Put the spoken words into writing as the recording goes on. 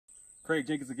Craig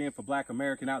Jenkins again for Black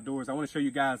American Outdoors. I want to show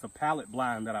you guys a pallet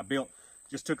blind that I built.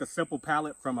 Just took a simple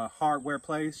pallet from a hardware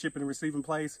place, shipping and receiving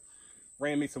place.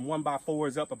 Ran me some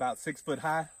 1x4s up about 6 foot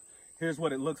high. Here's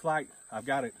what it looks like. I've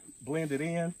got it blended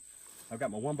in. I've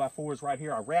got my 1x4s right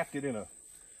here. I wrapped it in a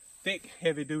thick,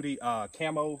 heavy-duty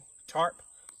camo tarp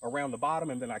around the bottom,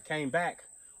 and then I came back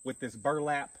with this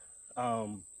burlap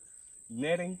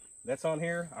netting that's on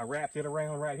here. I wrapped it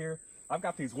around right here. I've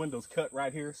got these windows cut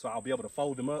right here, so I'll be able to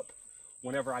fold them up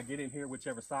whenever I get in here,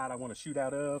 whichever side I want to shoot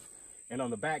out of. And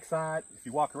on the back side, if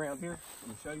you walk around here, let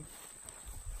me show you.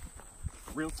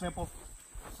 Real simple.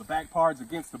 The back part's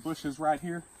against the bushes right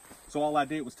here. So all I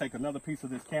did was take another piece of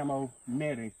this camo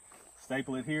netting,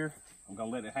 staple it here. I'm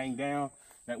gonna let it hang down.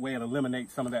 That way it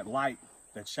eliminates some of that light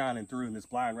that's shining through in this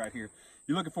blind right here.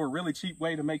 You're looking for a really cheap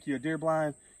way to make you a deer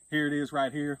blind. Here it is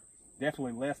right here.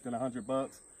 Definitely less than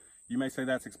 $100. You may say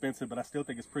that's expensive, but I still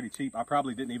think it's pretty cheap. I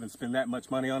probably didn't even spend that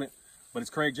much money on it. But it's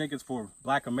Craig Jenkins for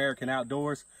Black American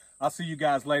Outdoors. I'll see you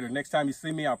guys later. Next time you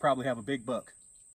see me, I'll probably have a big buck.